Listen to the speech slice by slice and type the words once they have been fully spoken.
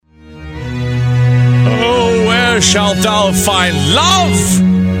shalt thou find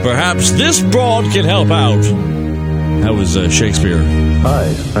love. Perhaps this broad can help out. That was Shakespeare.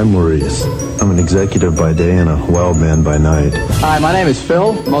 Hi, I'm Maurice. I'm an executive by day and a wild man by night. Hi, my name is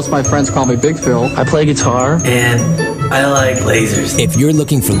Phil. Most of my friends call me Big Phil. I play guitar. And I like lasers. If you're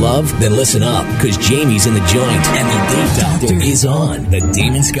looking for love, then listen up, because Jamie's in the joint, and the Date Doctor is on The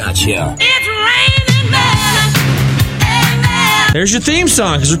Damon Scott Show. It's raining men. Amen. There's your theme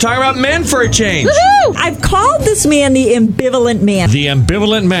song, because we're talking about men for a change. Woohoo! I've called this man the ambivalent man. The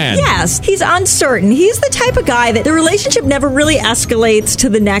ambivalent man. Yes, he's uncertain. He's the type of guy that the relationship never really escalates to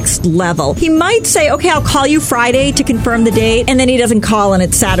the next level. He might say, okay, I'll call you Friday to confirm the date, and then he doesn't call and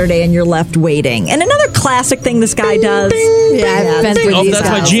it's Saturday and you're left waiting. And another classic thing this guy does. I've been through these that's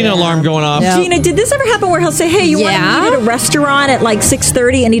my guys, Gina alarm going off. Yep. Gina, did this ever happen where he'll say, hey, you want to meet at a restaurant at like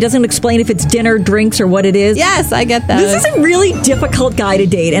 6:30 and he doesn't explain if it's dinner, drinks, or what it is? Yes, I get that. This is a really difficult guy to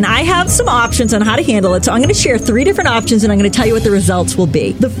date, and I have some options on how to handle it. So I'm going to share 3 different options, and I'm going to tell you what the results will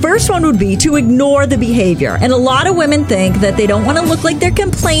be. The first one would be to ignore the behavior. And a lot of women think that they don't want to look like they're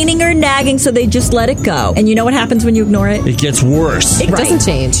complaining or nagging, so they just let it go. And you know what happens when you ignore it? It gets worse. It doesn't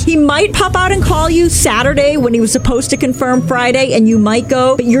change. He might pop out and call you Saturday when he was supposed to confirm Friday, and you might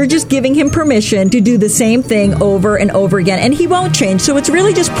go, but you're just giving him permission to do the same thing over and over again, and he won't change. So it's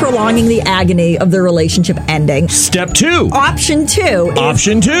really just prolonging the agony of the relationship ending. Step 2. Option 2.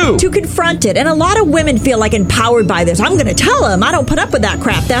 Option 2. To confront it. And a lot of women feel like empowered by this. I'm going to tell him. I don't put up with that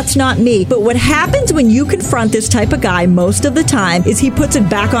crap. That's not me. But what happens when you confront this type of guy most of the time is he puts it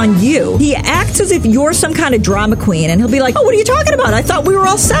back on you. He acts as if you're some kind of drama queen, and he'll be like, oh, what are you talking about? I thought we were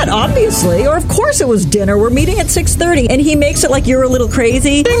all set, obviously. Or of course it was dinner. We're meeting at 6:30. And he makes it like you're a little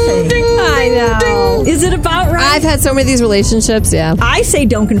crazy. Ding, ding, I know. Is it about right? I've had so many of these relationships, yeah. I say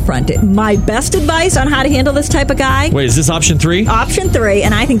don't confront it. My best advice on how to handle this type of guy. Wait, is this option 3? Option 3,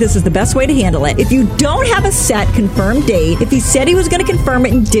 and I think this is the best way to handle it. If you don't have a set confirmed date, if he said he was going to confirm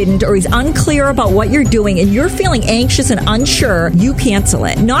it and didn't, or he's unclear about what you're doing and you're feeling anxious and unsure, you cancel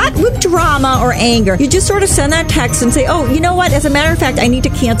it. Not with drama or anger. You just sort of send that text and say, oh, you know what? As a matter of fact, I need to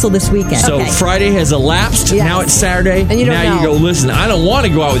cancel this weekend. So okay. Friday has elapsed. Yes. Now it's Saturday. And you don't now know. you go, listen, I don't want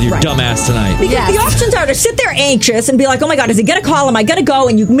to go out with your Right. dumbass tonight. Because the options are to sit there anxious and be like, oh my God, is he going to call? Am I going to go?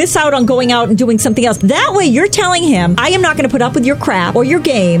 And you miss out on going out and doing something else. That way you're telling him, I am not going to put up with your crap or your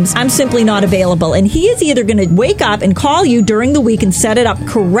games. I'm simply not available. And he is either going to wake up and call you during the week and set it up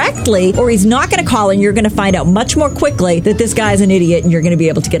correctly, or he's not going to call and you're going to find out much more quickly that this guy's an idiot and you're going to be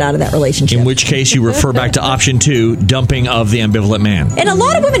able to get out of that relationship. In which case you refer back to option 2, dumping of the ambivalent man. And a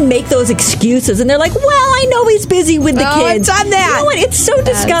lot of women make those excuses, and they're like, well, I know he's busy with the kids. I've done that. You know what? It's so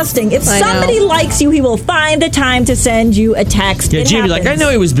disgusting. If I somebody likes you, he will find the time to send you a text. Yeah, It Jamie, like, I happens. know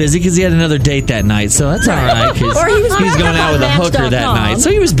he was busy because he had another date that night, so that's all right. 'Cause Or he was he's going out with a hooker that Match.com. night, so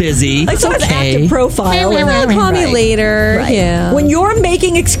he was busy. Like, It's so his okay. active profile. Call me Right. later. Right. Yeah. When you're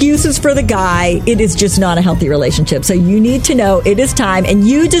making excuses for the guy, it is just not a healthy relationship. So you need to know it is time, and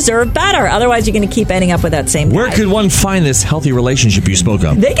you deserve better. Otherwise, you're going to keep ending up with that same guy. Where could one find this healthy relationship you spoke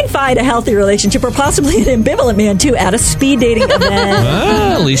of? They can find a healthy relationship, or possibly an ambivalent man, too, at a speed dating event.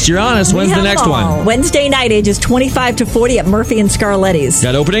 At least you're honest. When's the next one? Wednesday night, ages 25 to 40 at Murphy and Scarletti's.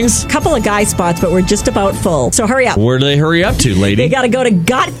 Got openings? Couple of guy spots, but we're just about full. So hurry up. Where do they hurry up to, lady? They got to go to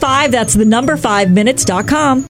Got5, that's the number 5minutes.com.